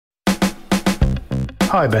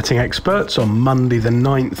Hi betting experts, on Monday the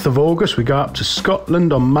 9th of August we go up to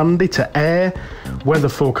Scotland on Monday to Ayr. Weather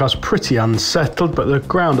forecast pretty unsettled, but the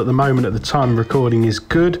ground at the moment at the time of recording is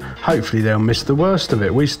good. Hopefully they'll miss the worst of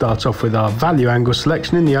it. We start off with our value angle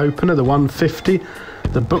selection in the opener, the 150.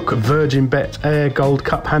 The book Virgin Bet Ayr Gold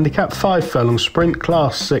Cup Handicap, 5 furlong sprint,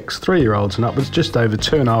 class 6, 3-year-olds and upwards, just over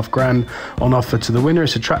 $2.5 on offer to the winner.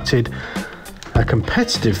 It's attracted a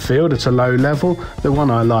competitive field at a low level. The one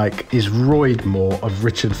I like is Roydmore of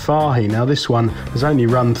Richard Fahey. Now this one has only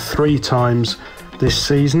run 3 times this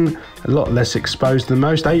season, a lot less exposed than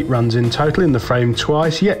most, 8 runs in total, in the frame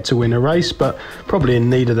twice, yet to win a race, but probably in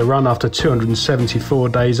need of the run after 274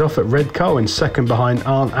 days off at Redcar, in second behind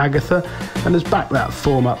Aunt Agatha, and has backed that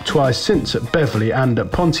form up twice since at Beverley and at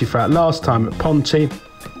Pontefract. Last time at Ponty,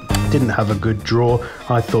 didn't have a good draw.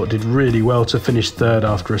 I thought did really well to finish third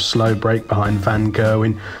after a slow break behind Van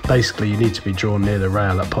Gerwen. Basically, you need to be drawn near the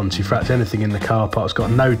rail at Pontefract. Anything in the car park's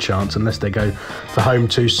got no chance unless they go for home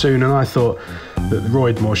too soon. And I thought that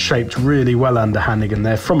Roydmore shaped really well under Hannigan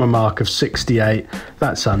there from a mark of 68.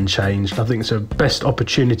 That's unchanged. I think it's a best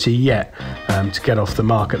opportunity yet to get off the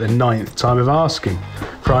mark at the 9th time of asking.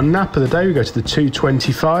 For our nap of the day, we go to the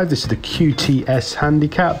 225. This is the QTS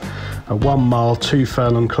handicap. A 1 mile, 2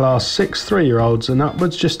 furlong class 6, 3-year-olds and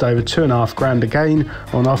upwards, just over $2.5 again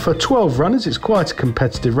on offer. 12 runners, it's quite a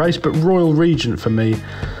competitive race, but Royal Regent for me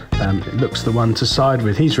looks the one to side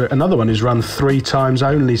with. He's another one who's run 3 times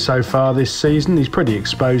only so far this season. He's pretty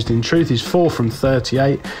exposed in truth. He's 4 from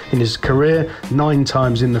 38 in his career, 9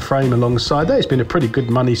 times in the frame alongside that. He's been a pretty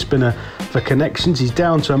good money spinner for connections. He's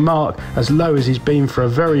down to a mark as low as he's been for a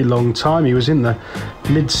very long time. He was in the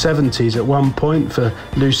mid-70s at one point for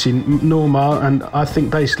Lucy Normar, and I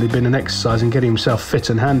think basically been an exercise in getting himself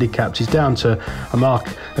fit and handicapped. He's down to a mark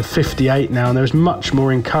of 58 now, and there's much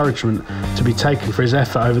more encouragement to be taken for his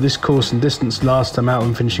effort over this course and distance. Last time out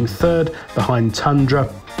and finishing third behind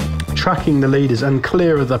Tundra, tracking the leaders and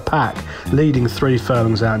clear of the pack, leading 3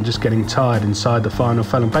 furlongs out and just getting tired inside the final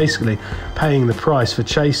furlong, basically paying the price for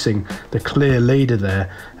chasing the clear leader there,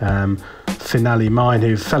 Finale Mine,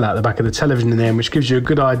 who fell out the back of the television in the end, which gives you a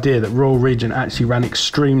good idea that Royal Regent actually ran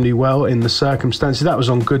extremely well in the circumstances. That was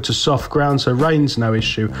on good to soft ground, so rain's no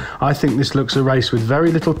issue. I think this looks a race with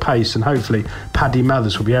very little pace, and hopefully Paddy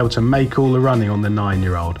Mathers will be able to make all the running on the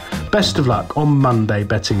 9-year-old. Best of luck on Monday,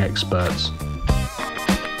 betting experts.